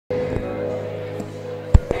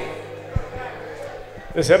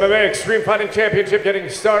This MMA Xtreme Fighting Championship getting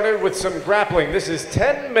started with some grappling. This is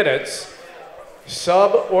 10 minutes,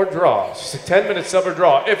 sub or draw. 10 minutes, sub or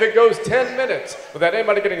draw. If it goes 10 minutes without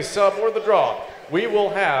anybody getting a sub or the draw, we will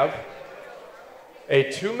have a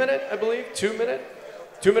 2-minute, I believe, 2-minute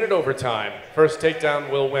overtime. First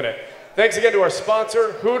takedown will win it. Thanks again to our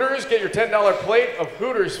sponsor, Hooters. Get your $10 plate of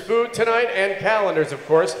Hooters food tonight and calendars, of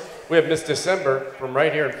course. We have Miss December from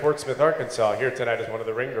right here in Fort Smith, Arkansas, here tonight as one of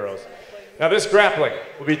the ring girls. Now this grappling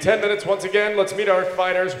will be 10 minutes once again. Let's meet our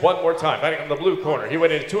fighters one more time. Fighting on the blue corner, he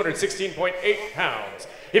weighed in at 216.8 pounds.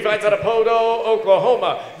 He fights out of Podo,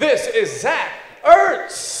 Oklahoma. This is Zach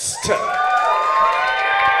Ernest.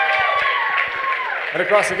 And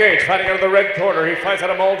across the cage, fighting out of the red corner, he fights out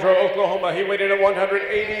of Muldrow, Oklahoma. He weighed in at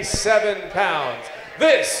 187 pounds.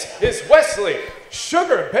 This is Wesley,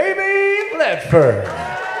 Sugar Baby Ledford.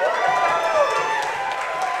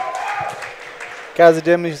 Guys at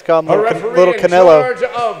Jimmy just called him Little Canelo. In charge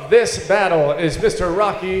of this battle is Mr.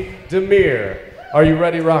 Rocky Demir. Are you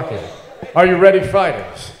ready, Rocky? Are you ready,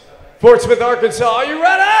 fighters? Fort Smith, Arkansas, are you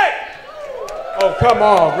ready? Oh, come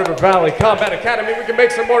on, River Valley Combat Academy. We can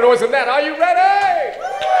make some more noise than that. Are you ready?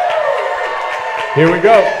 Here we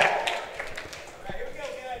go.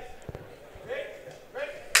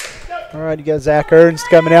 All right, you got Zach Ernest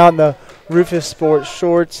coming out in the Rufus Sports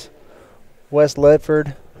shorts. Wes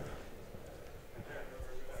Ledford.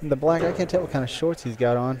 The black, I can't tell what kind of shorts he's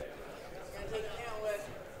got on.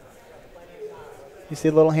 You see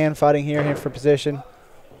a little hand fighting here for position.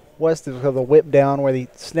 West is with a whip down where he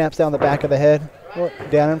snaps down the back of the head,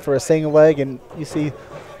 down in for a single leg, and you see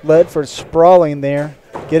Ledford sprawling there,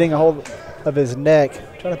 getting a hold of his neck,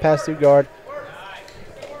 trying to pass through guard.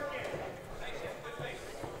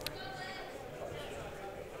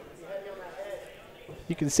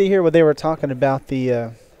 You can see here what they were talking about,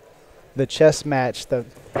 the chess match, the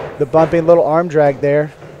bumping little arm drag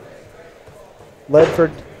there.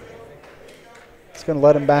 Ledford is going to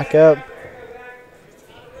let him back up.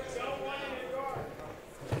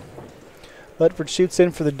 Ledford shoots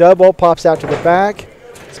in for the double, pops out to the back,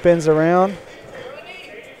 spins around.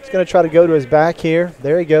 He's going to try to go to his back here.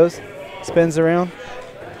 There he goes, spins around.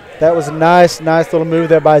 That was a nice little move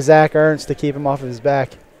there by Zach Ernest to keep him off of his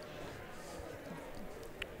back.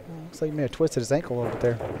 Looks like he may have twisted his ankle over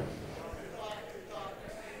there.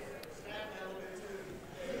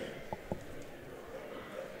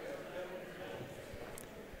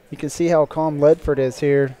 You can see how calm Ledford is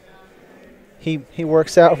here. He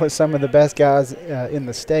works out with some of the best guys in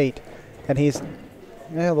the state, and he's a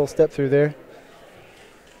little step through there.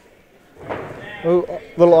 Oh,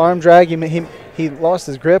 little arm drag. He lost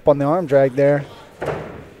his grip on the arm drag there.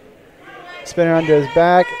 Spin around to his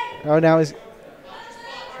back. Oh, now he's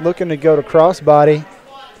looking to go to crossbody.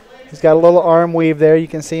 He's got a little arm weave there. You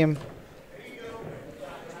can see him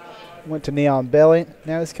went to knee on belly.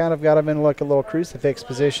 Now he's kind of got him in like a little crucifix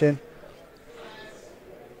position.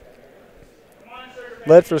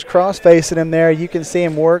 Ledford's cross facing him there. You can see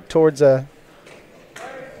him work towards a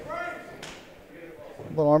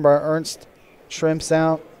little armbar. Ernst shrimps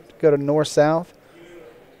out, go to north-south.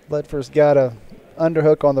 Ledford's got a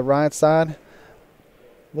underhook on the right side.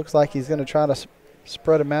 Looks like he's going to try to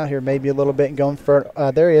spread him out here maybe a little bit and going for,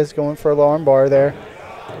 there he is, going for a little armbar there.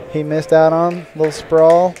 He missed out on a little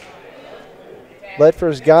sprawl.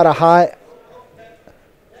 Ledford's got a high,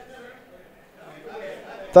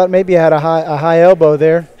 thought maybe he had a high elbow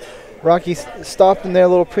there. Rocky stopped him there a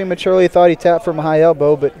little prematurely. Thought he tapped from a high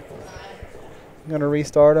elbow, but I'm going to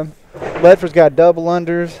restart him. Ledford's got double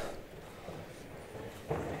unders.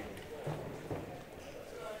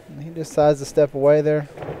 And he decides to step away there.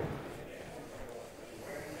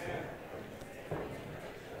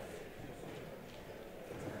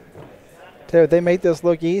 Tell you, they make this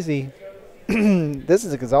look easy. This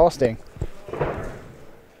is exhausting.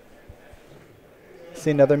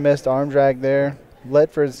 See another missed arm drag there.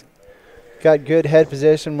 Ledford's got good head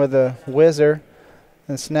position with a whizzer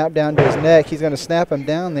and snap down to his neck. He's going to snap him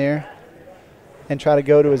down there and try to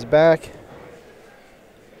go to his back.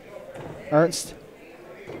 Ernst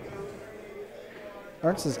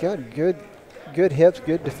has got good hips,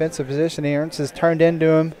 good defensive positioning. Ernst has turned into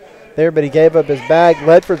him there, but he gave up his back.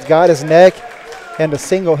 Ledford's got his neck and a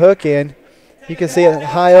single hook in. You can see a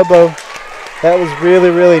high elbow. That was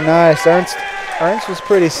really nice. Ernst was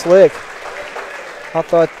pretty slick. I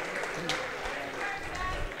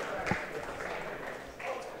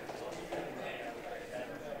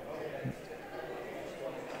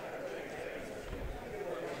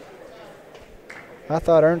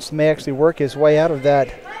thought Ernst may actually work his way out of that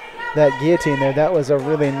guillotine there. That was a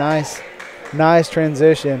really nice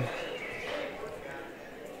transition.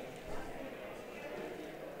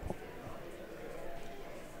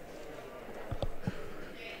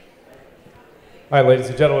 All right, ladies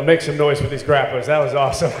and gentlemen, make some noise for these grapplers. That was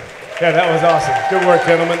awesome. Yeah, that was awesome. Good work,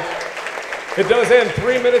 gentlemen. It does end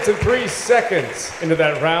 3 minutes and 3 seconds into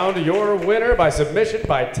that round. Your winner by submission,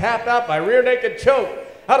 by tap out, by rear naked choke.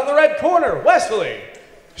 Out of the red corner, Wesley,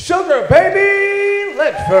 Sugar Baby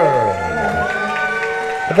Ledford.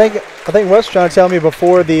 I think Wes was trying to tell me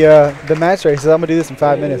before the match race, he says, I'm going to do this in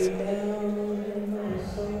 5 minutes.